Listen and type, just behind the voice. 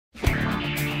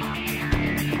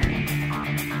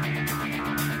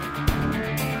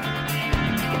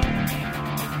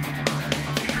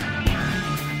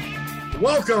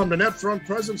Welcome to Net Front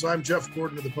Presence. I'm Jeff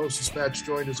Gordon of the Post-Dispatch,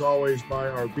 joined as always by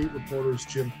our beat reporters,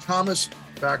 Jim Thomas,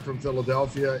 back from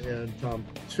Philadelphia, and Tom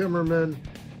Timmerman.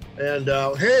 And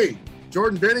hey,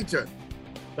 Jordan Binnington,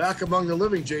 back among the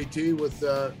living, JT, with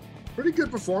pretty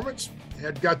good performance.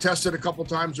 Got tested a couple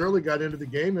times early, got into the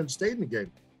game, and stayed in the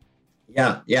game.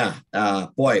 Yeah.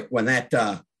 Boy, when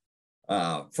that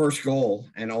first goal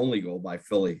and only goal by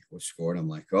Philly was scored, I'm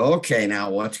like, okay, now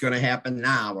what's going to happen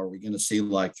now? Are we going to see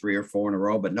like 3 or 4 in a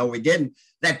row? But no, we didn't.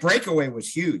 That breakaway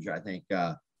was huge, I think,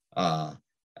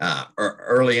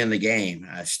 early in the game.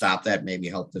 Stopped that, maybe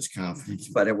helped his confidence.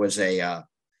 But it was a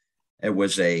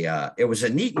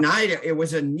neat night. It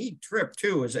was a neat trip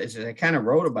too. As I kind of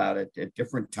wrote about it at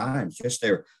different times. Just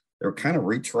they're kind of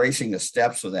retracing the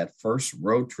steps of that first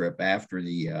road trip after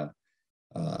the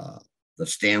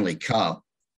Stanley Cup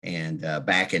and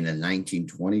back in the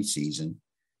 1920 season,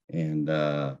 and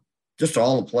just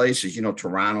all the places.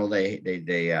 Toronto,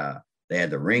 they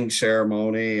had the ring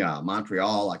ceremony.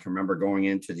 Montreal, I can remember going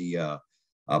into the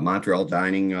Montreal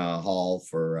dining hall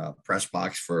for press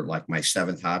box for like my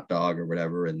 7th hot dog or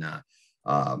whatever, and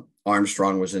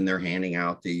Armstrong was in there handing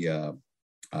out the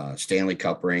Stanley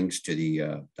Cup rings to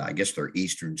the I guess they're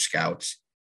Eastern Scouts,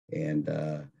 and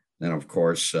then of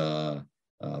course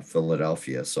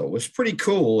Philadelphia. So it was pretty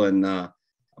cool, and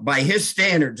by his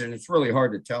standards, and it's really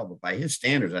hard to tell, but by his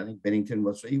standards, I think Binnington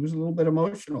was a little bit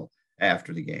emotional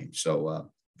after the game.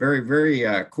 So very, very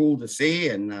cool to see,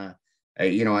 and I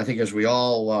think as we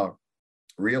all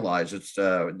realize, it's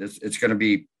going to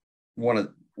be one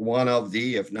of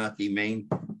the, if not the main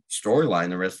storyline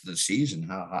the rest of the season.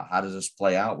 How does this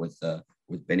play out with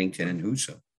Binnington and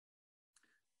Husso?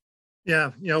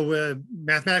 Yeah,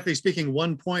 mathematically speaking,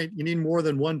 1 point, you need more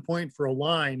than 1 point for a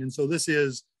line. And so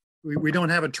we don't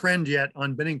have a trend yet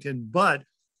on Binnington, but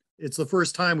it's the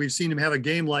first time we've seen him have a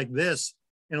game like this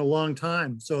in a long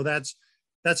time. So that's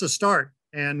a start.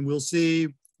 And we'll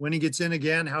see when he gets in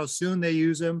again, how soon they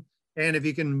use him. And if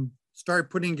he can start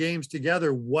putting games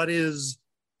together, what is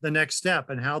the next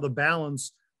step and how the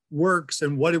balance works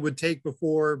and what it would take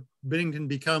before Binnington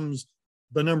becomes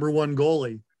the number 1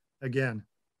 goalie again.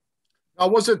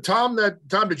 Was it Tom,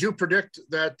 did you predict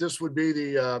that this would be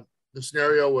the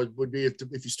scenario would be if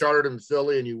you started in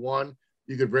Philly and you won,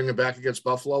 you could bring him back against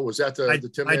Buffalo? Was that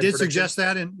the Tim? I did suggest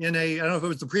that in a, I don't know if it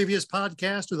was the previous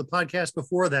podcast or the podcast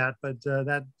before that, but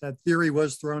that theory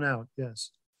was thrown out. Yes.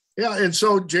 Yeah. And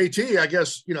so JT, I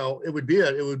guess, it would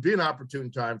be an opportune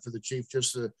time for the Chief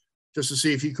just to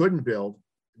see if he couldn't build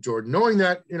Jordan, knowing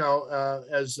that,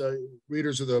 as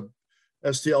readers of the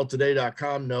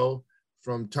STLtoday.com know,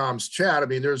 from Tom's chat, I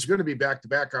mean, there's going to be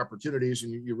back-to-back opportunities,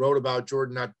 and you wrote about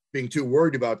Jordan not being too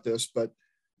worried about this, but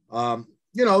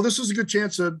this is a good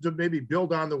chance to maybe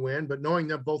build on the win, but knowing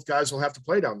that both guys will have to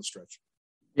play down the stretch.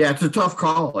 Yeah, it's a tough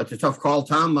call.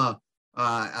 Tom,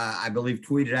 I believe,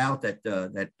 tweeted out that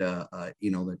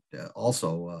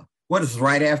also what is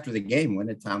right after the game,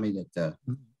 wasn't it, Tommy,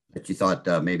 that you thought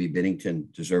maybe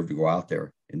Binnington deserved to go out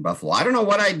there in Buffalo? I don't know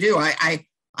what I do. I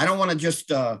don't want to just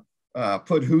put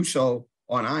Husso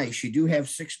on ice. You do have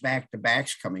 6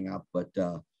 back-to-backs coming up, but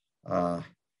I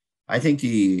think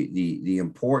the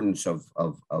importance of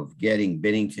getting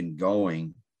Binnington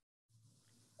going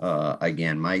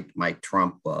again might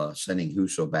trump sending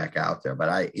Husso back out there.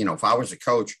 But if I was a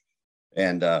coach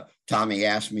and Tommy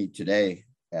asked me today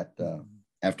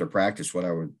after practice what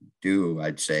I would do,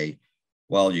 I'd say,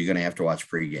 well, you're going to have to watch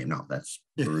pregame. No, that's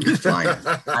fine.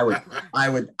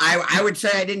 I would say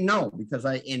I didn't know, because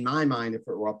in my mind, if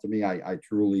it were up to me, I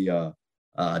truly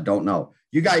don't know.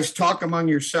 You guys talk among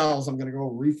yourselves. I'm going to go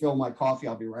refill my coffee.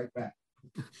 I'll be right back.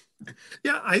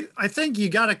 Yeah, I think you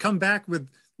got to come back with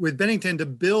Binnington to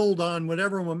build on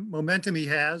whatever momentum he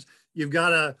has. You've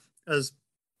got an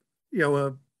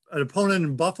opponent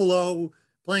in Buffalo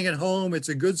playing at home. It's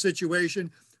a good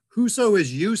situation. Husso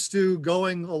is used to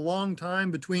going a long time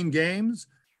between games.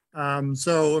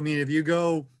 So, I mean, if you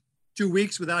go 2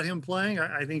 weeks without him playing,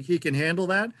 I think he can handle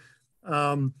that.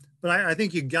 But I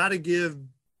think you got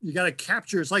to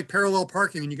capture, it's like parallel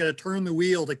parking, and you got to turn the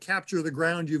wheel to capture the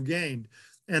ground you've gained.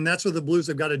 And that's what the Blues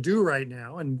have got to do right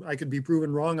now. And I could be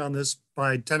proven wrong on this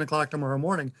by 10 o'clock tomorrow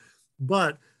morning.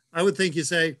 But I would think you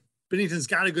say, Binnington's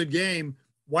got a good game.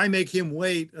 Why make him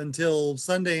wait until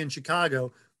Sunday in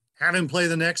Chicago? Have him play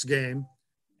the next game,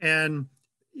 and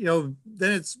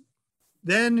then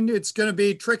it's going to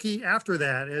be tricky after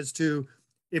that as to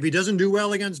if he doesn't do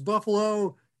well against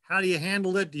Buffalo, how do you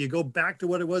handle it? Do you go back to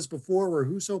what it was before, where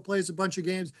Husso plays a bunch of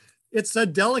games? It's a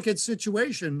delicate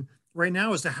situation right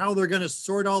now as to how they're going to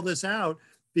sort all this out,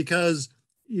 because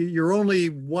you're only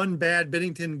one bad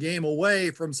Binnington game away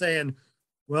from saying,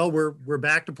 well, we're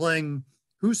back to playing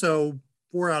Husso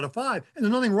 4 out of 5. And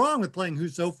there's nothing wrong with playing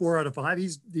Husso 4 out of 5.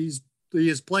 He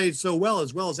has played so well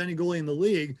as any goalie in the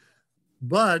league,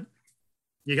 but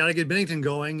you got to get Binnington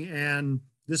going, and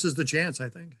this is the chance, I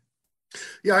think.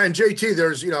 Yeah, and JT,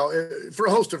 there's, for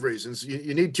a host of reasons,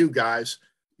 you need two guys.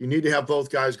 You need to have both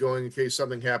guys going in case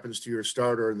something happens to your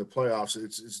starter in the playoffs.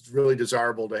 It's really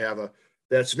desirable to have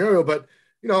that scenario. But,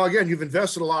 again, you've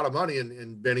invested a lot of money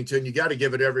in Binnington. You got to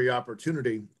give it every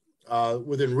opportunity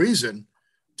within reason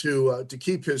to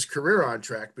keep his career on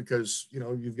track, because,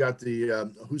 you've got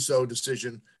the Husso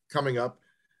decision coming up.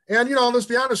 And, let's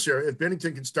be honest here, if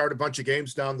Binnington can start a bunch of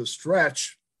games down the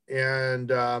stretch and,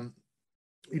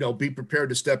 be prepared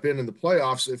to step in the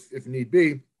playoffs if need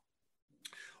be,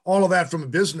 all of that from a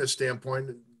business standpoint,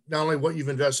 not only what you've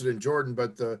invested in Jordan,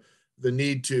 but the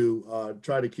need to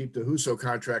try to keep the Husso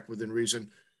contract within reason.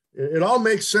 It all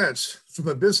makes sense from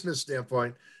a business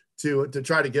standpoint to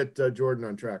try to get Jordan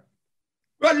on track.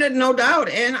 Well, no doubt.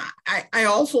 And I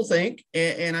also think,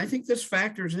 and I think this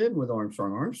factors in with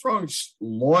Armstrong. Armstrong's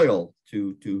loyal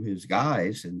to his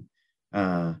guys, and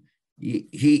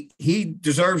he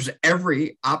deserves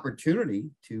every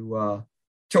opportunity to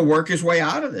work his way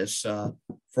out of this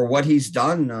for what he's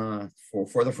done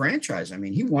for the franchise. I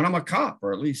mean, he won them a cup,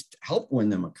 or at least helped win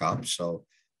them a cup. So,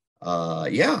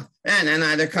 yeah.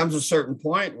 And there comes a certain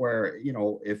point where,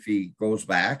 if he goes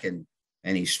back and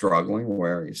he's struggling,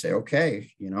 where you say, okay,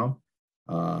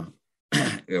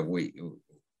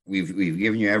 we've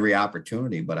given you every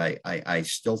opportunity, but I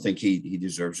still think he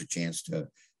deserves a chance to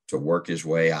work his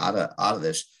way out of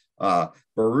this.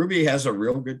 Berube has a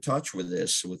real good touch with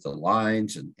this, with the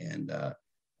lines and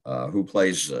who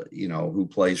plays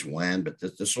when, but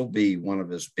this will be one of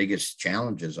his biggest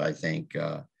challenges, I think.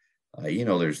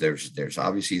 There's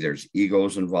obviously there's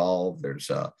egos involved. There's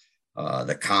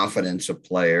the confidence of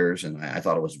players. And I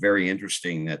thought it was very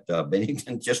interesting that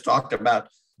Binnington just talked about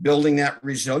building that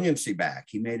resiliency back.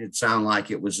 He made it sound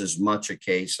like it was as much a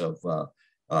case of,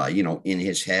 in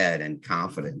his head and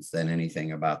confidence than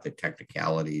anything about the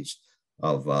technicalities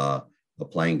of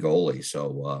playing goalie.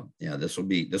 So, this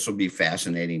will be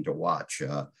fascinating to watch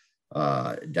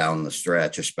down the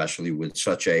stretch, especially with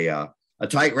such a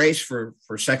tight race for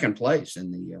second place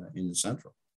in the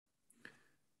Central.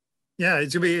 Yeah,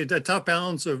 it's gonna be a tough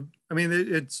balance of. I mean,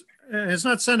 it's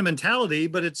not sentimentality,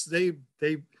 but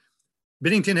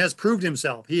Binnington has proved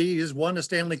himself. He has won a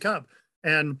Stanley Cup,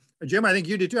 and Jim, I think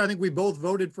you did too. I think we both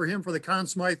voted for him for the Conn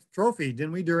Smythe Trophy,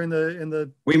 didn't we?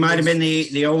 We might have been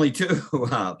the only two.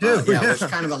 Yeah, it was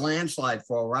kind of a landslide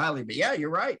for O'Reilly, but yeah,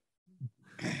 you're right.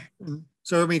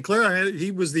 So I mean, clearly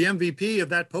he was the MVP of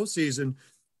that postseason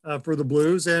for the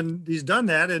Blues, and he's done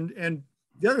that. And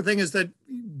the other thing is that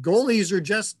goalies are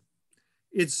just.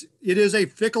 It is a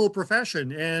fickle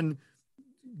profession, and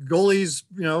goalies,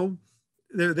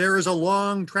 there is a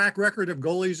long track record of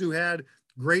goalies who had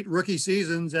great rookie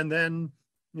seasons and then,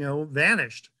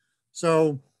 vanished.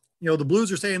 So, the Blues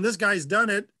are saying this guy's done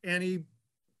it, and he,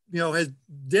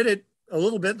 did it a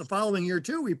little bit the following year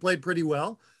too. He played pretty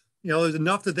well. It was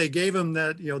enough that they gave him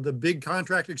that, the big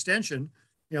contract extension.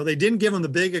 They didn't give him the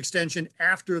big extension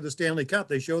after the Stanley Cup.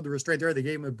 They showed the restraint there. They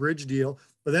gave him a bridge deal,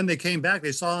 but then they came back.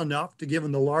 They saw enough to give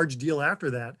him the large deal after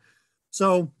that.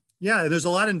 So, yeah, there's a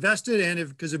lot invested. And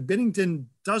because if Binnington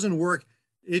doesn't work,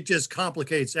 it just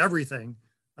complicates everything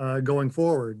going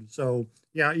forward. So,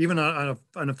 yeah, even on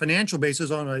a financial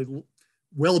basis, on a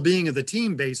well-being of the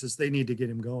team basis, they need to get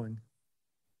him going.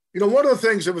 One of the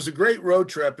things, it was a great road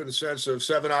trip in the sense of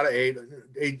 7 out of 8,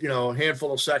 a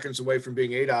handful of seconds away from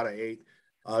being 8 out of 8.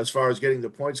 As far as getting the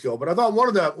points go. But I thought one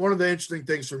of the interesting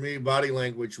things for me, body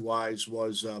language wise,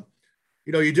 was,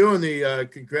 you're doing the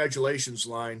congratulations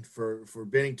line for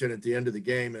Binnington at the end of the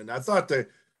game. And I thought that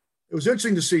it was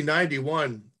interesting to see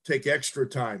 91 take extra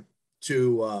time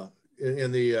to,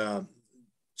 in the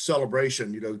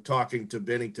celebration, talking to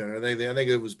Binnington. I think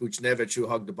it was Buchnevich who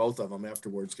hugged the both of them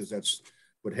afterwards, because that's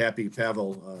what Happy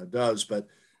Pavel does. But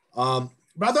I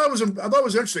thought it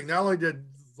was interesting. Not only did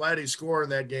Vladdy score in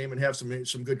that game and have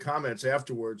some good comments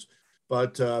afterwards,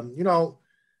 but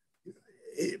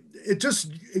it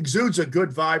just exudes a good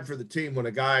vibe for the team when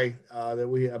a guy that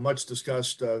we have much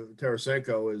discussed,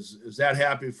 Tarasenko, is that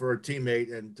happy for a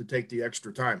teammate and to take the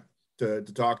extra time to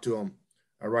talk to him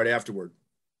right afterward.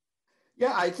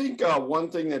 Yeah, I think one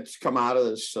thing that's come out of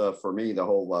this for me, the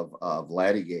whole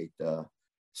Vladdygate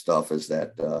stuff, is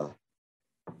that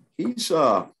he's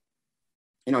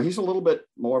he's a little bit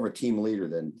more of a team leader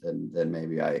than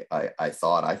maybe I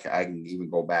thought. I can even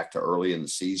go back to early in the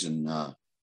season,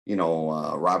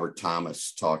 Robert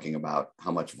Thomas talking about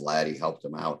how much Vladdy helped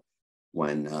him out.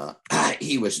 when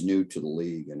he was new to the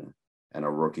league and a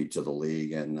rookie to the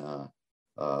league. And,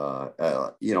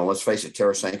 let's face it,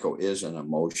 Tarasenko is an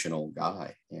emotional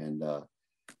guy. And,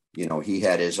 he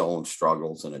had his own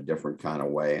struggles in a different kind of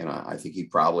way. And I think he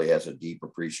probably has a deep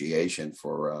appreciation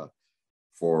for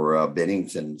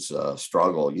Binnington's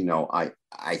struggle.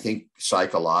 I think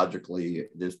psychologically,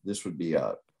 this would be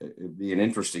it'd be an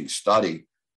interesting study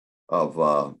of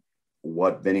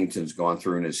what Binnington's gone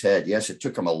through in his head. Yes, it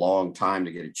took him a long time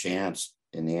to get a chance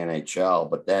in the NHL,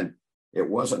 but then it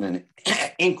wasn't an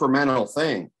incremental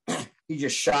thing. He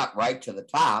just shot right to the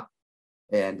top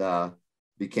and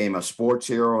became a sports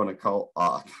hero and a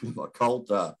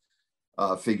cult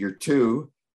figure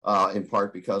too, in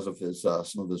part because of his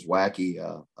some of his wacky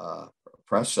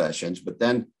press sessions. But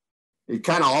then it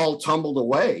kind of all tumbled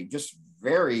away just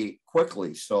very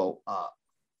quickly. So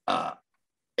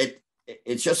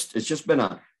it's just been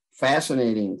a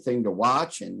fascinating thing to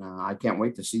watch, and I can't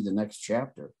wait to see the next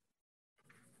chapter.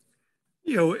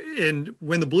 And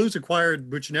when the Blues acquired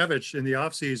Buchnevich in the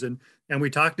offseason, and we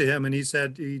talked to him, and he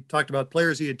talked about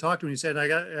players he had talked to, and he said,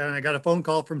 I got a phone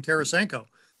call from Tarasenko.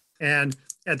 And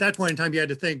at that point in time, you had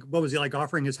to think, what was he like,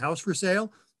 offering his house for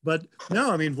sale? But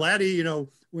no, I mean, Vladdy,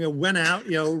 went out,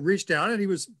 reached out, and he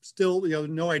was still,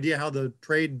 no idea how the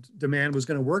trade demand was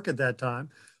going to work at that time.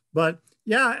 But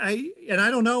yeah, I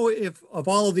don't know if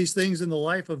all of these things in the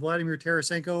life of Vladimir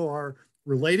Tarasenko are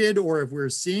related or if we're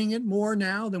seeing it more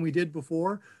now than we did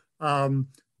before. For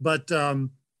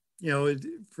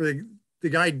the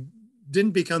guy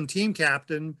didn't become team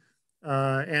captain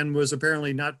and was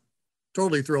apparently not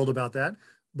totally thrilled about that,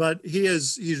 but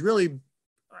he's really,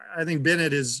 I think, been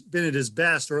at his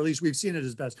best, or at least we've seen it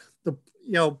as best. And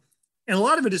a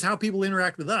lot of it is how people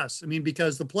interact with us. I mean,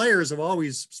 because the players have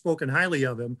always spoken highly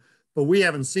of him, but we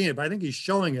haven't seen it. But I think he's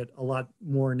showing it a lot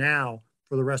more now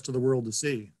for the rest of the world to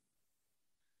see.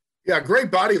 Yeah, great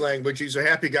body language. He's a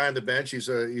happy guy on the bench.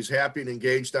 He's happy and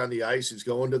engaged on the ice. He's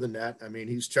going to the net. I mean,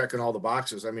 he's checking all the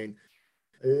boxes. I mean,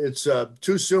 it's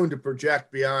too soon to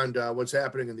project beyond what's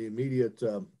happening in the immediate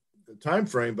time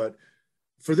frame. But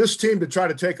for this team to try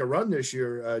to take a run this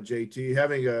year, JT,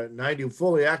 having a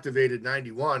fully activated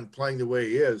 91 playing the way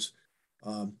he is,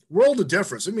 world of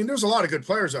difference. I mean, there's a lot of good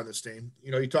players on this team.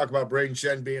 You talk about Braden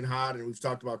Shen being hot, and we've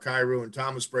talked about Kyrou and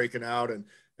Thomas breaking out, and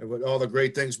what all the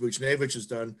great things Buchnevich has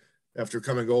done after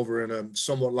coming over in a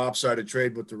somewhat lopsided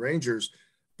trade with the Rangers.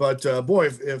 But boy,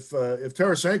 if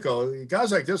Tarasenko,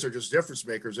 guys like this are just difference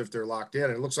makers if they're locked in,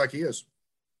 and it looks like he is.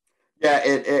 Yeah,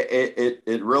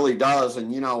 it really does.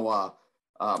 And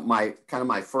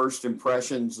my first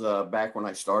impressions back when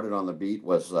I started on the beat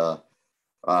was another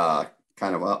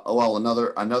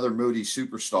moody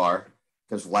superstar,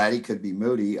 because Vladdy could be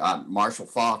moody. Marshall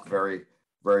Faulk, very,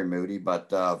 very moody, but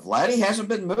Vladdy hasn't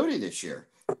been moody this year.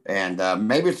 And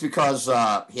maybe it's because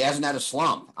he hasn't had a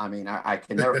slump. I mean, I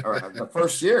can never, the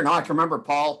first year, I can remember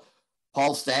Paul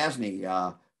Stastny.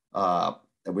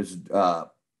 It was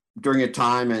during a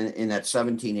time in that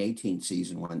 17-18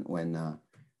 season when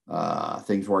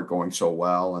things weren't going so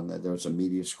well, and there was a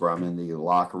media scrum in the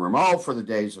locker room, all for the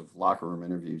days of locker room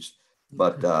interviews.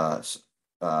 But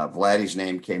Vladdy's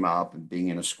name came up and being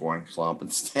in a scoring slump, and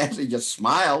Stastny just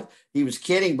smiled. He was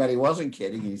kidding, but he wasn't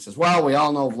kidding. He says, well, we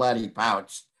all know Vladdy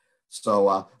pouts.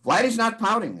 So Vladdy's not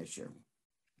pouting this year.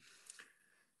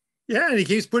 Yeah, and he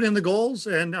keeps putting in the goals,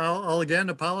 and I'll again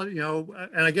apologize,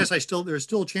 and I guess there's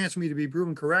still a chance for me to be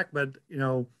proven correct, but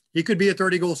he could be a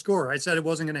 30-goal scorer. I said it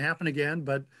wasn't going to happen again,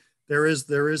 but there is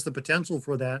the potential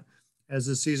for that as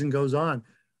the season goes on.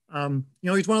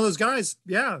 He's one of those guys.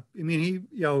 Yeah, I mean,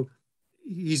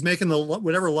 he's making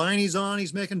whatever line he's on,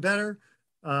 he's making better.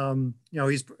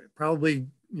 He's probably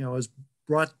has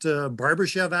brought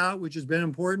Barbashev out, which has been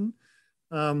important.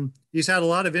 He's had a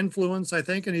lot of influence, I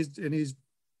think, and he's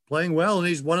playing well, and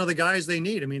he's one of the guys they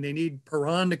need. I mean, they need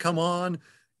Perron to come on.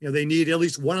 They need at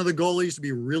least one of the goalies to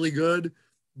be really good.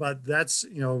 But that's,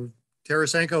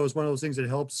 Tarasenko is one of those things that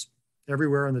helps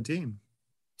everywhere on the team.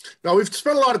 Now, we've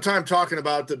spent a lot of time talking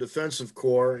about the defensive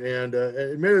core, and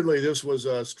admittedly, this was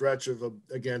a stretch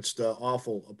against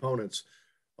awful opponents.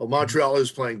 Well, Montreal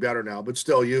is playing better now, but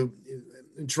still,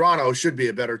 Toronto should be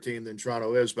a better team than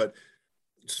Toronto is. But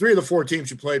 3 of the 4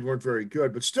 teams you played weren't very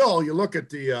good. But still, you look at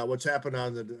the what's happened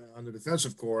on the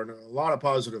defensive core, and a lot of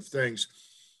positive things.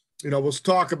 We'll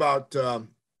talk about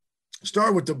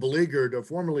start with the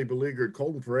formerly beleaguered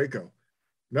Colton Parayko.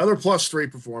 Another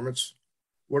 +3 performance.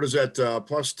 What is that?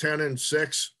 +10 and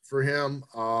 6 for him.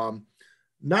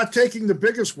 Not taking the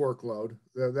biggest workload.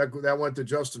 That went to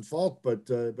Justin Falk, but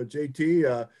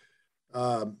JT,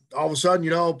 all of a sudden,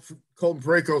 Colton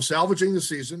Parayko salvaging the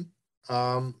season.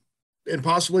 and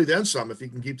possibly then some if he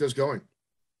can keep this going.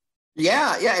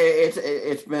 Yeah,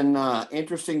 it's been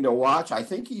interesting to watch. I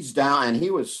think he's down, and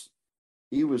he was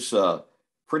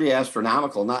pretty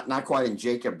astronomical. Not quite in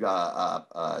Jacob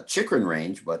Chikrin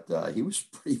range, but he was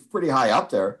pretty high up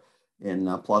there in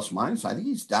plus minus. I think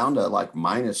he's down to like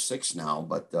 -6 now.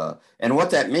 But and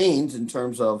what that means in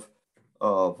terms of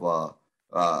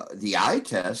the eye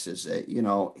test is that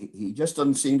he just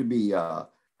doesn't seem to be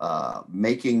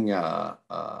making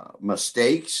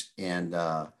mistakes, and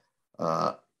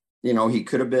he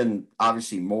could have been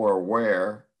obviously more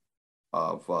aware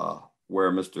of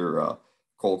where Mr.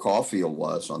 Cole Caulfield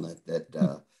was on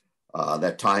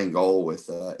that tying goal with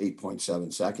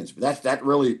 8.7 seconds. But that's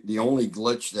really the only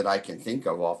glitch that I can think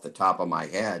of off the top of my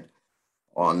head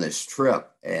on this trip.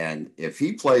 And if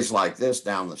he plays like this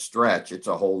down the stretch, it's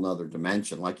a whole nother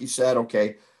dimension. Like you said,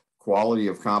 okay, quality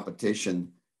of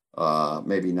competition,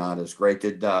 maybe not as great.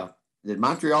 Did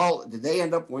Montreal, did they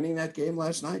end up winning that game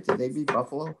last night? Did they beat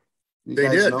Buffalo? They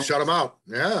did. Shut them out.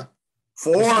 Yeah.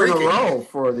 4 in a row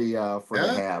for the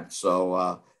Habs.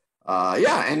 So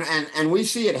and we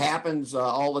see it happens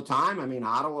all the time. I mean,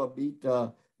 Ottawa beat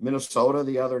Minnesota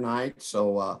the other night.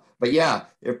 So but yeah,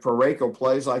 if Parayko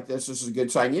plays like this is a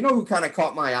good sign. You know who kind of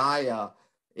caught my eye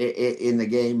in the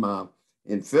game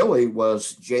in Philly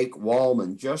was Jake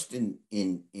Walman, just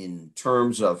in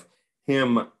terms of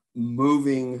him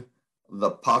moving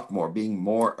the puck more, being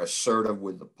more assertive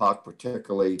with the puck,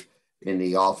 particularly in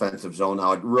the offensive zone.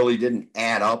 Now, it really didn't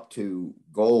add up to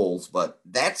goals, but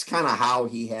that's kind of how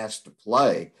he has to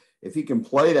play. If he can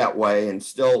play that way and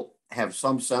still have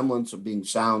some semblance of being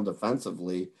sound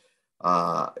defensively,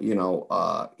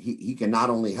 he can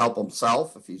not only help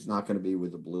himself if he's not going to be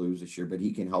with the Blues this year, but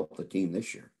he can help the team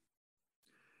this year.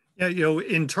 Yeah,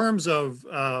 in terms of,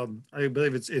 I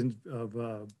believe it's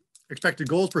expected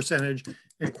goals percentage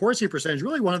and Corsi percentage,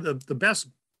 really one of the best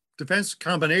defense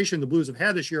combination the Blues have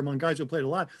had this year among guys who played a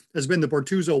lot has been the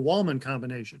Bortuzzo-Wallman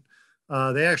combination.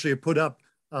 They actually have put up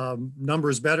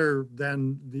numbers better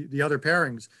than the other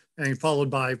pairings, and followed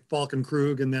by Falcon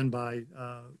Krug and then by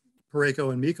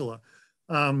Parayko and Mikkola.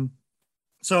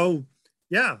 So,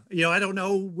 yeah, I don't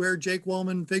know where Jake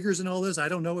Walman figures in all this. I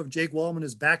don't know if Jake Walman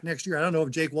is back next year. I don't know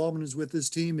if Jake Walman is with his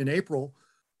team in April,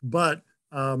 but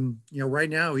right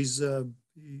now he's doing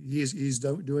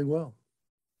well.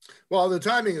 Well, the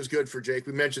timing is good for Jake.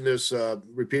 We mentioned this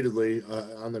repeatedly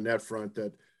on the net front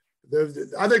that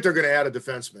I think they're going to add a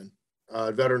defenseman,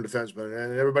 veteran defenseman,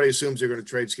 and everybody assumes they're going to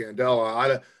trade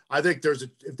Scandella. I think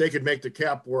if they could make the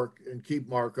cap work and keep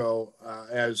Marco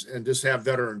and just have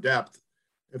veteran depth,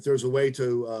 if there's a way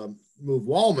to move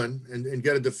Walman and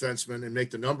get a defenseman and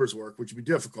make the numbers work, which would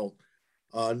be difficult,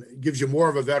 gives you more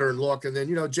of a veteran look. And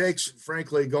then, Jake's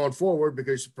frankly going forward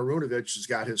because Perunovich has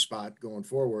got his spot going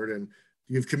forward, and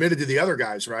you've committed to the other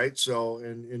guys, right? So,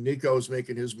 and Nico's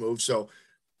making his move. So,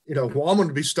 Walman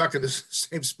would be stuck in the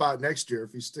same spot next year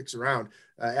if he sticks around.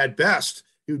 At best,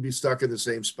 he would be stuck in the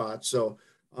same spot. So,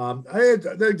 I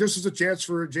think this is a chance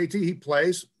for JT. He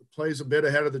plays a bit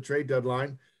ahead of the trade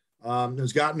deadline.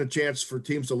 Has gotten a chance for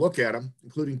teams to look at him,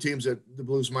 including teams that the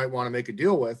Blues might want to make a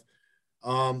deal with.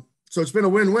 So it's been a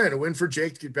win for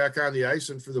Jake to get back on the ice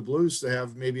and for the Blues to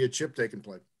have maybe a chip they can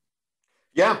play.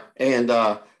 Yeah, and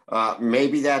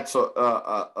maybe that's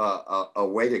a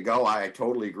way to go. I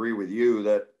totally agree with you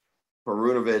that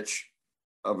Perunovich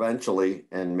eventually,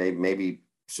 and maybe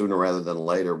sooner rather than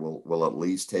later, will at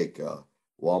least take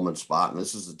Walman's spot. And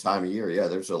this is the time of year. Yeah,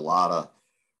 there's a lot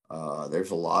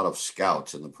of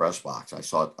scouts in the press box. I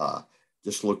saw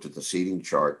just looked at the seating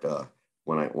chart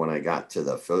when I got to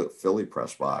the Philly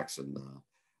press box, and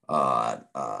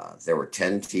there were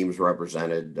 10 teams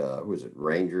represented. Who was it?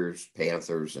 Rangers,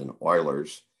 Panthers, and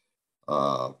Oilers.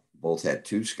 Both had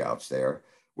 2 scouts there.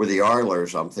 With the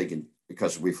Oilers, I'm thinking,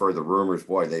 because we've heard the rumors,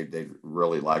 boy, they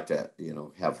really like to,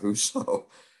 have Husso.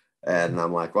 And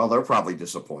I'm like, well, they're probably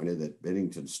disappointed that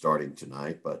Binnington's starting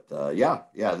tonight. But yeah,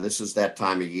 this is that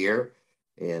time of year.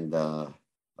 And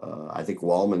I think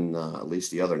Walman, at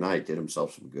least the other night, did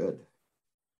himself some good.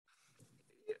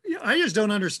 I just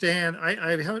don't understand.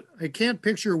 I can't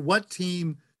picture what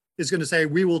team is going to say,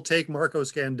 we will take Marco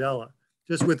Scandella,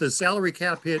 just with the salary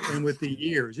cap hit and with the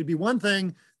years. It'd be one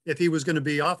thing if he was going to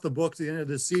be off the books at the end of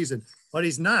this season, but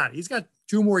he's not. He's got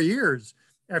 2 more years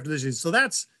after this season. So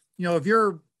that's, if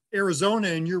you're Arizona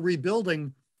and you're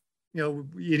rebuilding, you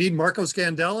need Marco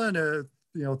Scandella and a,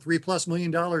 $3+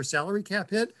 million salary cap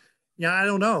hit. Yeah, I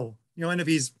don't know. And if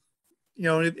he's,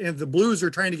 if the Blues are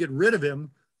trying to get rid of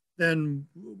him, then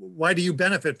why do you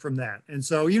benefit from that? And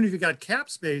so even if you got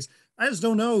cap space, I just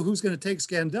don't know who's going to take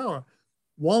Scandella.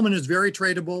 Walman is very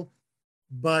tradable,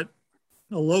 but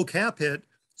a low cap hit.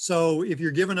 So if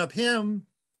you're giving up him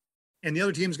and the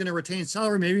other team's going to retain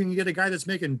salary, maybe you can get a guy that's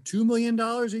making $2 million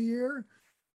a year,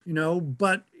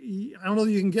 but I don't know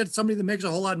that you can get somebody that makes a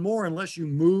whole lot more unless you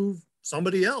move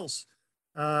somebody else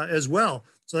as well.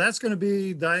 So that's going to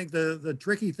be, I think, the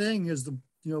tricky thing is the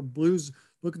Blues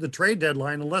look at the trade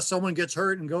deadline. Unless someone gets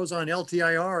hurt and goes on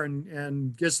LTIR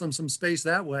and gets them some space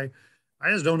that way, I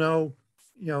just don't know,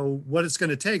 what it's going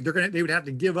to take. They would have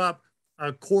to give up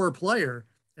a core player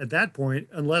at that point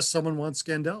unless someone wants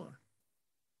Scandella.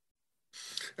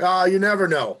 You never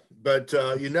know, but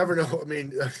you never know. I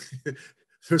mean,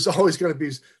 there's always going to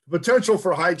be potential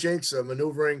for hijinks,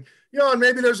 maneuvering, and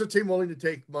maybe there's a team willing to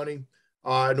take money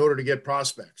in order to get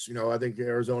prospects. I think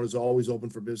Arizona is always open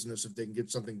for business if they can get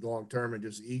something long-term and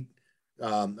just eat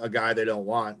a guy they don't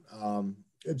want.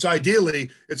 It's a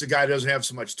guy that doesn't have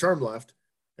so much term left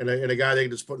and a guy they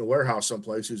can just put in a warehouse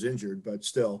someplace who's injured, but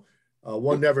still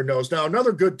one never knows. Now,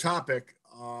 another good topic,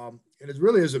 and it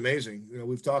really is amazing.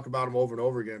 We've talked about him over and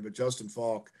over again, but Justin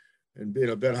Falk and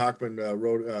Ben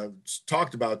Hochman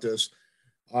talked about this.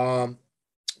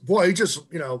 He just,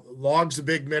 logs the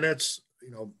big minutes,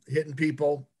 hitting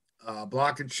people,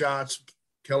 blocking shots,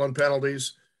 killing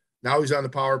penalties. Now he's on the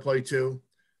power play too.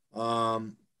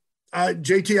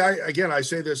 JT, I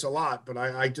say this a lot, but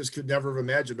I just could never have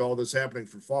imagined all this happening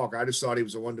for Falk. I just thought he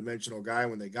was a one-dimensional guy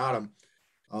when they got him.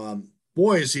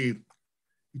 Is he,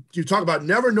 you talk about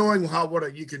never knowing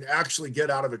what you can actually get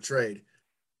out of a trade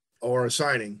or a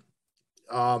signing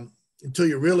until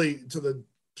the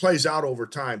plays out over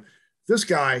time. This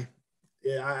guy,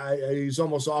 he's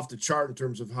almost off the chart in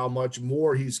terms of how much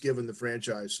more he's given the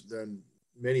franchise than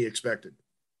many expected.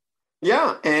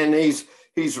 Yeah, and he's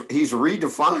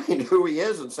redefined who he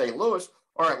is in St. Louis,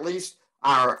 or at least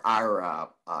our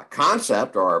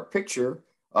concept or our picture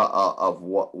of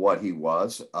what he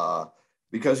was,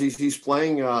 because he's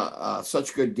playing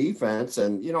such good defense.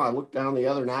 And I looked down the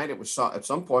other night. It was at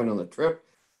some point on the trip.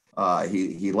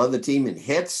 He led the team in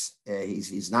hits.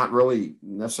 He's not really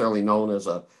necessarily known as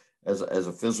a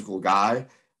physical guy,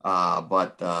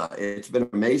 but it's been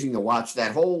amazing to watch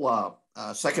that whole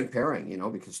second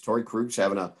pairing. Because Torrey Krug's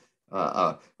having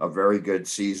a very good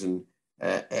season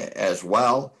as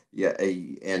well. Yeah,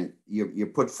 and you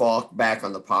put Falk back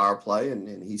on the power play,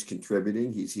 and he's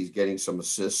contributing. He's getting some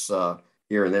assists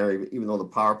here and there, even though the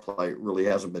power play really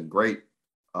hasn't been great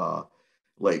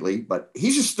lately. But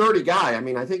he's a sturdy guy. I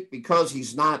mean, I think because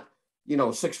he's not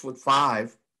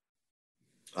 6'5",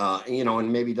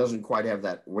 and maybe doesn't quite have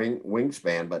that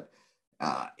wingspan, but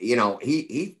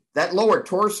he that lower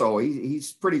torso,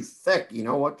 he's pretty thick.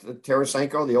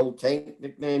 Tarasenko, the old tank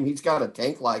nickname, he's got a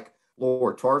tank-like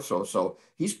lower torso, so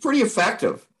he's pretty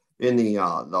effective in the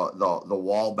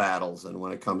wall battles and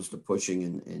when it comes to pushing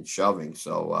and shoving.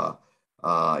 So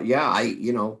I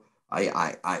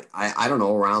don't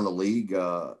know, around the league,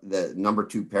 the number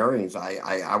two pairings,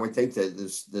 I would think that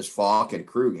this Falk and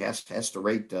Krug has to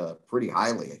rate pretty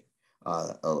highly,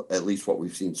 at least what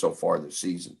we've seen so far this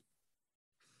season.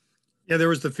 Yeah, there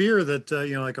was the fear that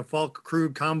like a Falk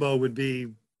Krug combo would be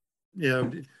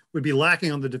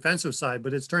lacking on the defensive side,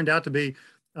 but it's turned out to be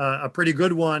a pretty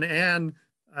good one, and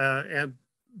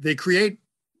they create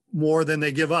more than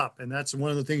they give up, and that's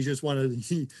one of the things you just want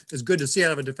to. It's good to see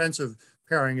out of a defensive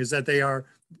pairing is that they are,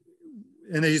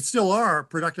 and they still are,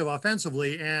 productive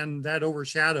offensively, and that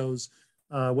overshadows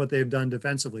what they've done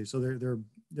defensively. So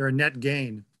they're a net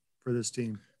gain for this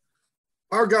team.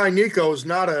 Our guy Nico is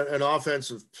not an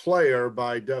offensive player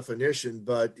by definition,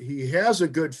 but he has a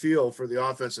good feel for the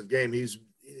offensive game. He's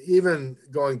even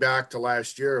going back to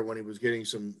last year when he was getting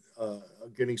some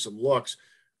looks,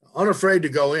 unafraid to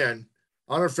go in,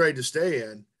 unafraid to stay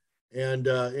in, and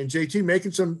JT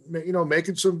making some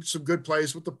good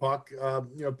plays with the puck.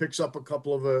 Picks up a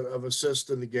couple of assists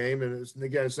in the game, and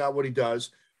again, it's not what he does,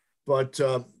 but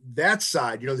that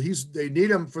side, they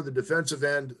need him for the defensive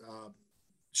end.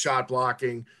 Shot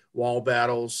blocking, wall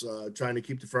battles, trying to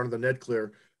keep the front of the net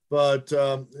clear. But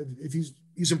if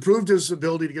he's improved his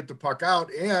ability to get the puck out,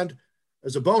 and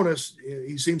as a bonus,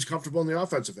 he seems comfortable in the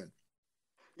offensive end.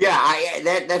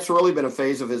 Yeah, that's really been a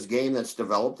phase of his game that's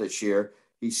developed this year.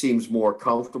 He seems more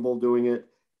comfortable doing it.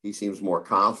 He seems more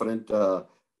confident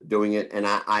doing it, and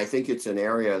I think it's an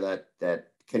area that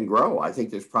can grow. I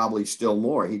think there's probably still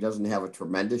more. He doesn't have a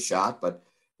tremendous shot, but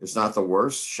it's not the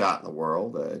worst shot in the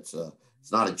world. It's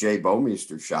not a Jay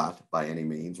Bouwmeester shot by any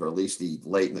means, or at least the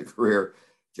late in the career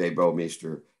Jay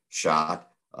Bouwmeester shot.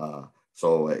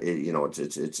 So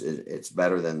it's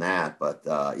better than that. But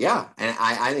and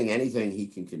I think anything he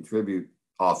can contribute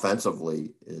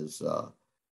offensively is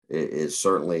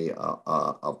certainly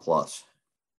a plus.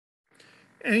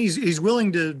 and he's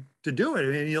willing to do it.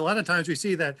 I mean, a lot of times we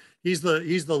see that he's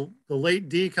the late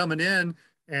D coming in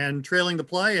and trailing the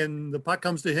play, and the puck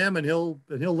comes to him, and he'll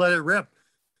let it rip.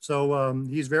 So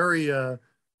he's very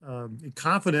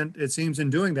confident, it seems, in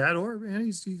doing that.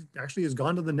 And he actually has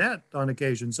gone to the net on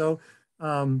occasion. So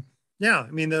yeah,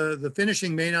 I mean, the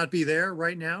finishing may not be there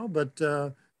right now, but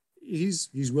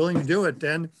he's willing to do it.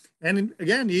 And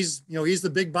again, he's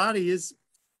the big body.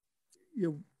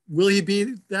 Will he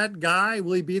be that guy?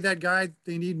 Will he be that guy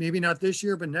they need? Maybe not this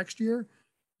year, but next year.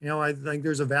 I think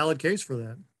there's a valid case for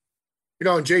that.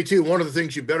 And JT, one of the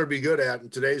things you better be good at in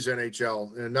today's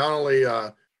NHL, and not only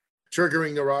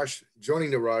triggering the rush,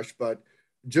 joining the rush, but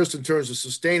just in terms of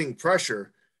sustaining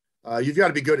pressure, you've got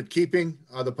to be good at keeping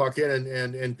the puck in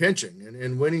and pinching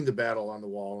and winning the battle on the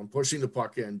wall and pushing the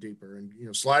puck in deeper and,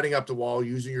 sliding up the wall,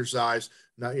 using your size,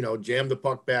 not, jam the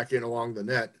puck back in along the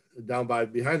net, down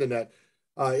behind the net.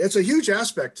 It's a huge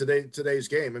aspect today's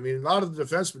game. I mean, a lot of the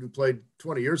defensemen who played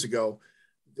 20 years ago,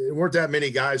 there weren't that many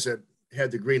guys that had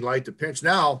the green light to pinch.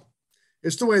 Now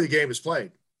it's the way the game is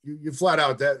played. You flat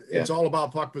out that it's all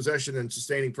about puck possession and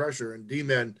sustaining pressure, and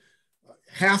D-men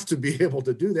have to be able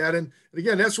to do that. And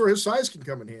again, that's where his size can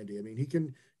come in handy. I mean,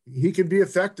 he can be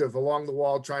effective along the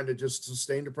wall trying to just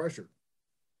sustain the pressure.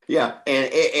 Yeah, and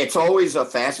it's always a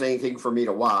fascinating thing for me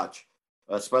to watch,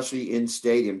 especially in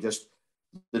stadium, just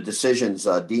the decisions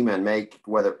D-men make,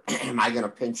 whether am I going to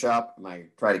pinch up, am I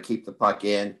try to keep the puck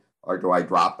in, or do I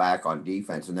drop back on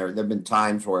defense? And there have been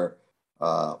times where,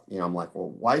 I'm like, well,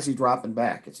 why is he dropping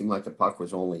back? It seemed like the puck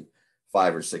was only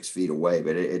 5 or 6 feet away,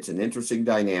 but it's an interesting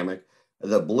dynamic.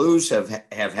 The Blues have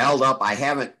held up. I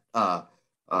haven't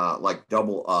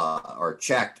double or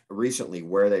checked recently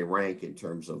where they rank in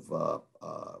terms of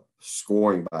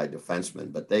scoring by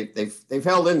defensemen, but they've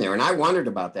held in there. And I wondered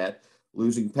about that,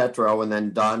 losing Petro and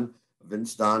then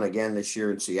Vince Dunn again this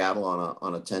year in Seattle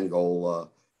on a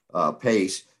 10-goal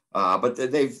pace. But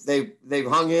they've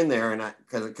hung in there, and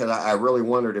because I really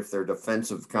wondered if their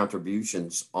defensive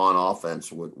contributions on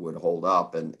offense would hold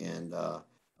up, and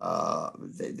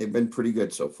they've been pretty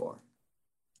good so far.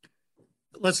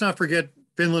 Let's not forget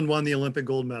Finland won the Olympic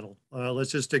gold medal.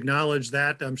 Let's just acknowledge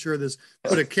that. I'm sure this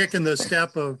put a kick in the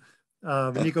step of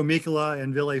Niko Mikkola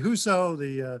and Ville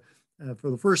Husso.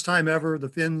 For the first time ever, the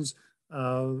Finns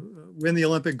win the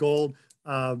Olympic gold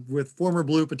with former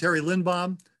Blue Petteri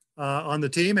Lindbom on the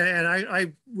team. And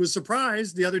I was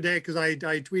surprised the other day because I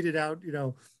tweeted out,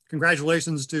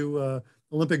 congratulations to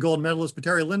Olympic gold medalist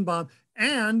Petteri Lindbom.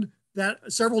 And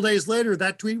that several days later,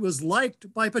 that tweet was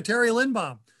liked by Petteri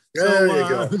Lindbom. There you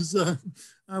go.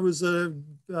 I was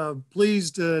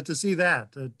pleased to see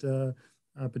that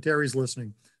Petteri's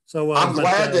listening. So I'm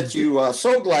glad that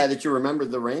so glad that you remembered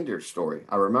the reindeer story.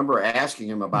 I remember asking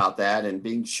him about that and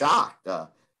being shocked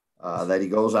that he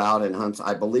goes out and hunts.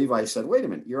 I believe I said, wait a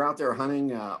minute, you're out there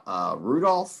hunting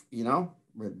Rudolph,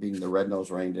 with being the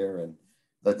red-nosed reindeer. And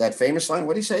that famous line,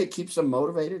 what did he say? It keeps them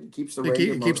motivated. It keeps the reindeer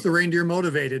motivated. Keeps the reindeer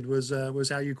motivated was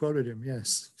how you quoted him.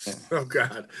 Yes. Yeah. Oh,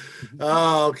 God.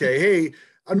 Okay. Hey,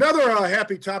 another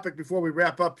happy topic before we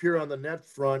wrap up here on the net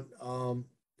front.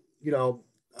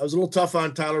 I was a little tough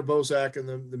on Tyler Bozak in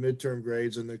the midterm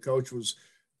grades, and the coach was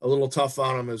a little tough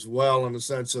on him as well in the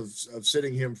sense of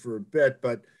sitting him for a bit.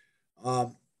 But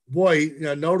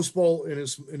noticeable in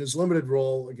his limited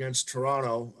role against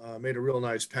Toronto, made a real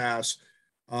nice pass.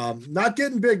 Not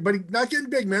getting big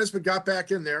minutes, but got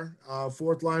back in there.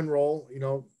 Fourth line role.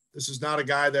 This is not a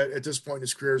guy that at this point in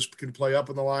his career can play up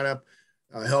in the lineup,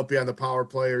 help you on the power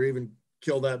play, or even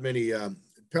kill that many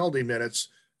penalty minutes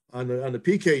on the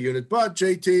PK unit. But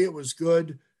JT, it was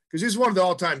good because he's one of the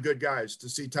all-time good guys to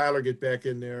see Tyler get back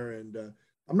in there. And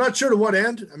I'm not sure to what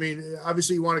end. I mean,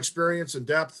 obviously you want experience and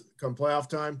depth come playoff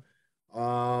time.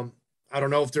 I don't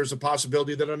know if there's a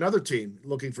possibility that another team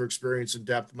looking for experience and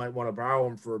depth might want to borrow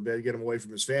him for a bit, get him away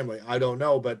from his family. I don't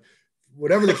know, but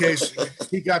whatever the case,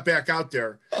 he got back out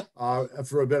there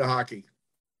for a bit of hockey.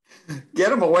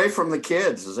 Get him away from the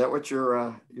kids. Is that what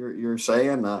you're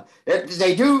saying? The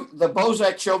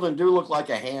Bozak children do look like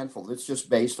a handful. It's just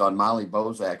based on Molly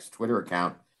Bozak's Twitter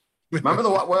account. Remember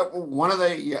one of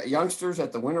the youngsters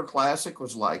at the Winter Classic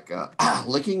was like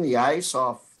licking the ice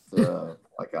off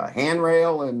like a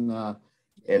handrail and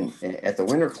at the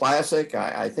Winter Classic.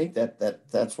 I think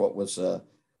that's what was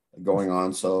going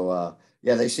on. So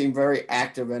they seem very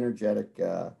active, energetic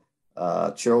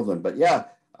children. But yeah.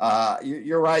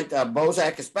 You're right.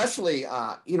 Bozak, especially,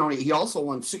 he also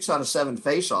won 6 out of 7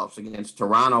 faceoffs against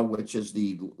Toronto, which is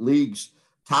the league's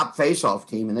top faceoff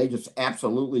team. And they just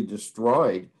absolutely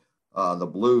destroyed the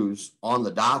Blues on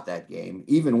the dot that game,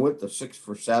 even with the 6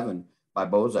 for 7 by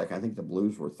Bozak. I think the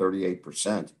Blues were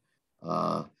 38%.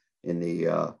 in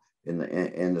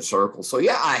the circle. So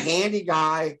yeah, a handy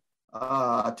guy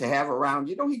to have around.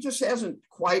 He just hasn't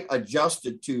quite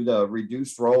adjusted to the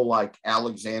reduced role like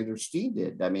Alexander Steen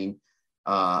did. I mean,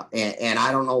 and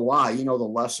I don't know why. The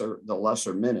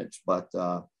lesser minutes, but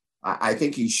I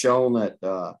think he's shown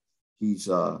that he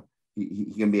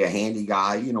can be a handy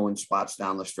guy, in spots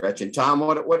down the stretch. And Tom,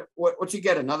 what's he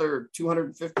get? Another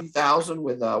 250,000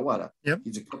 with what? Yep.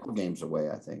 He's a couple games away,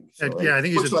 I think. So I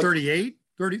think he's at 38,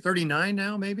 39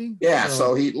 now, maybe. Yeah,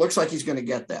 so he looks like he's going to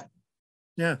get that.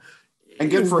 Yeah. And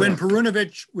good for him.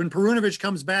 When Perunovic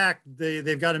comes back,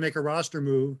 they've got to make a roster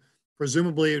move.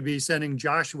 Presumably, it'd be sending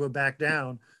Joshua back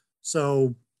down.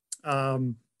 So, at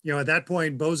that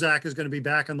point, Bozak is going to be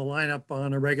back in the lineup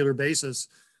on a regular basis.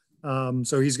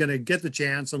 So he's going to get the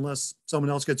chance unless someone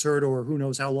else gets hurt, or who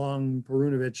knows how long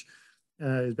Perunovic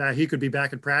is back. He could be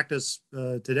back at practice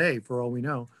today, for all we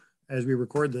know, as we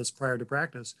record this prior to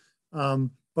practice. But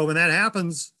when that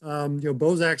happens,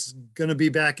 Bozak's going to be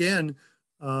back in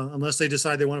unless they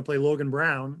decide they want to play Logan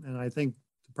Brown. And I think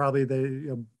probably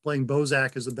playing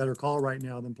Bozak is a better call right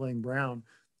now than playing Brown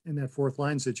in that fourth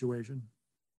line situation.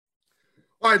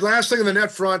 All right, last thing on the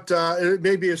net front, it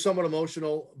may be somewhat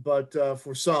emotional, but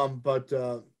for some,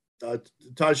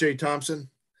 Tajay Thompson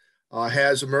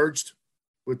has emerged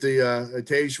with the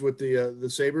Tage with the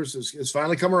Sabres. Has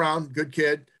finally come around. Good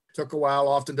kid. Took a while,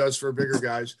 often does for bigger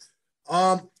guys.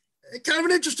 Kind of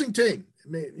an interesting team. I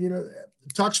mean,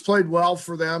 Tuck's played well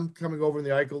for them coming over in the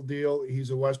Eichel deal.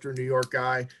 He's a Western New York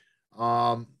guy.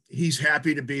 He's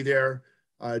happy to be there.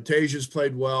 Tage has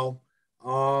played well.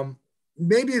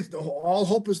 Maybe all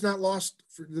hope is not lost.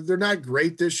 They're not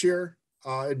great this year,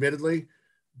 admittedly,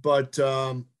 but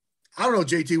I don't know,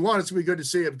 JT. One, it's gonna be good to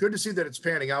see him. Good to see that it's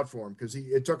panning out for him because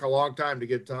it took a long time to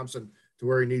get Thompson to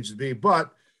where he needs to be.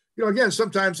 But again,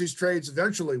 sometimes these trades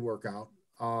eventually work out.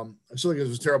 I still think it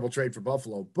was a terrible trade for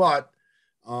Buffalo, but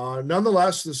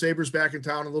nonetheless, the Sabres back in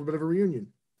town, a little bit of a reunion.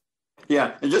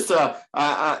 Yeah, and just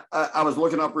I was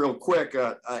looking up real quick.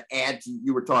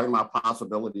 You were talking about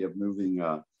possibility of moving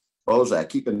Bozak.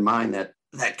 Keep in mind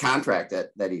that contract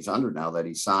that he's under now, that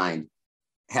he signed,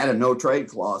 had a no trade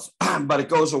clause, but it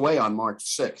goes away on March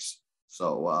 6th.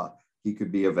 So he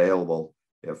could be available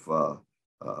if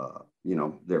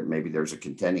there's a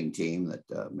contending team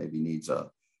that maybe needs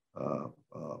a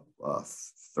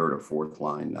third or fourth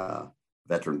line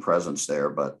veteran presence there.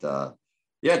 But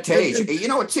Tage,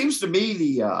 it seems to me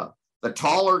the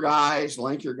taller guys,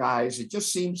 lankier guys, it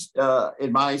just seems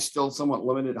in my still somewhat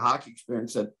limited hockey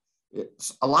experience that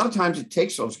a lot of times it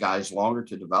takes those guys longer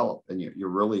to develop, and you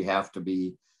really have to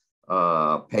be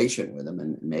patient with them.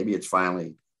 And maybe it's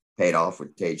finally paid off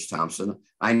with Tage Thompson.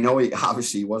 I know he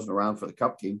wasn't around for the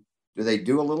Cup team. Do they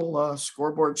do a little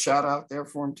scoreboard shout out there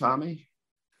for him, Tommy?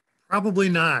 Probably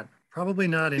not. Probably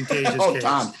not in Tage's case.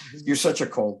 Tom, you're such a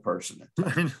cold person.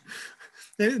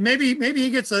 Maybe he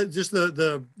gets just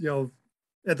the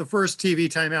at the first TV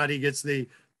timeout, he gets the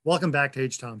welcome back,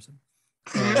 Tage Thompson.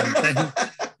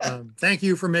 Thank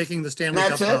you for making the Stanley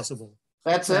Cup possible.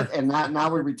 That's it. And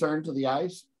now we return to the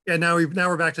ice. Yeah, now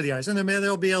we're back to the ice, and then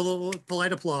there'll be a little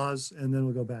polite applause, and then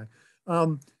we'll go back.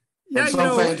 Some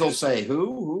fans will say,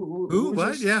 "Who?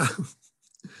 What? Yeah."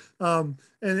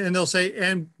 And they'll say,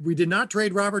 "And we did not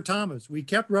trade Robert Thomas. We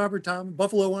kept Robert Thomas.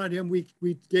 Buffalo wanted him. We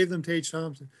gave them Tage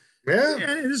Thompson." Yeah,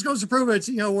 and this goes to prove it's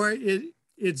where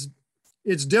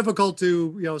it's difficult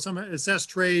to assess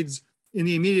trades in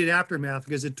the immediate aftermath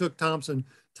because it took Thompson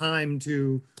time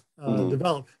to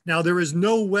develop. Now there is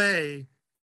no way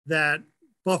that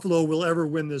Buffalo will ever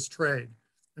win this trade.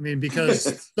 I mean,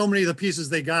 because so many of the pieces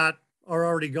they got are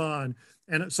already gone,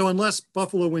 and so unless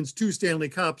Buffalo wins 2 Stanley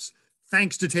Cups,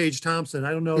 thanks to Tage Thompson,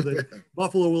 I don't know that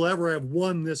Buffalo will ever have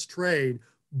won this trade.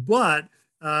 But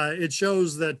it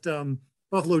shows that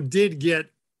Buffalo did get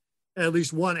at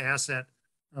least one asset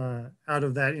out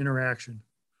of that interaction.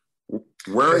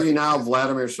 Where are you now,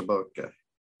 Vladimir Sobotka?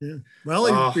 Yeah,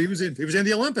 well, he was in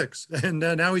the Olympics, and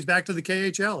now he's back to the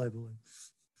KHL, I believe.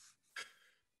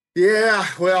 Yeah,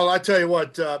 well, I tell you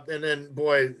what, and then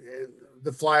boy,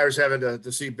 the Flyers having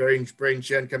to see Braden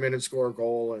Chen come in and score a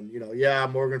goal, and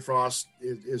Morgan Frost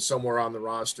is somewhere on the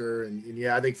roster, and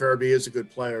I think Farabee is a good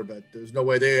player, but there's no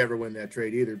way they ever win that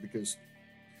trade either because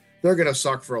they're going to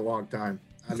suck for a long time.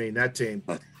 I mean, that team,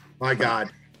 my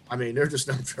God, I mean, they're just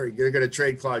not very good. They're going to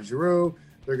trade Claude Giroux.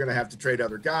 They're going to have to trade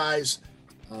other guys.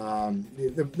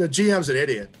 The GM's an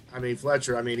idiot. I mean,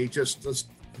 Fletcher, I mean,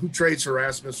 who trades for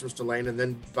Rasmus Ristolainen and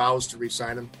then vows to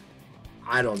re-sign him?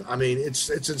 I don't know. I mean, it's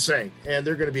insane. And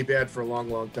they're going to be bad for a long,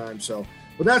 long time. So,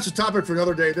 but that's a topic for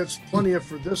another day. That's plenty of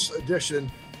for this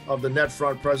edition of the net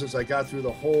front presence. I got through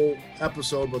the whole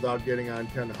episode without getting on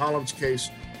Ken Holland's case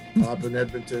up in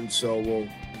Edmonton, so we'll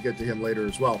get to him later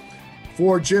as well.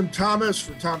 For Jim Thomas,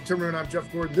 for Tom Timmerman, I'm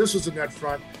Jeff Gordon. This is the Net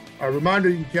Front. A reminder,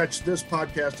 you can catch this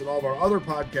podcast and all of our other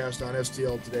podcasts on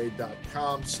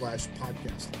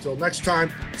stltoday.com/podcast. Until next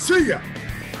time, see ya.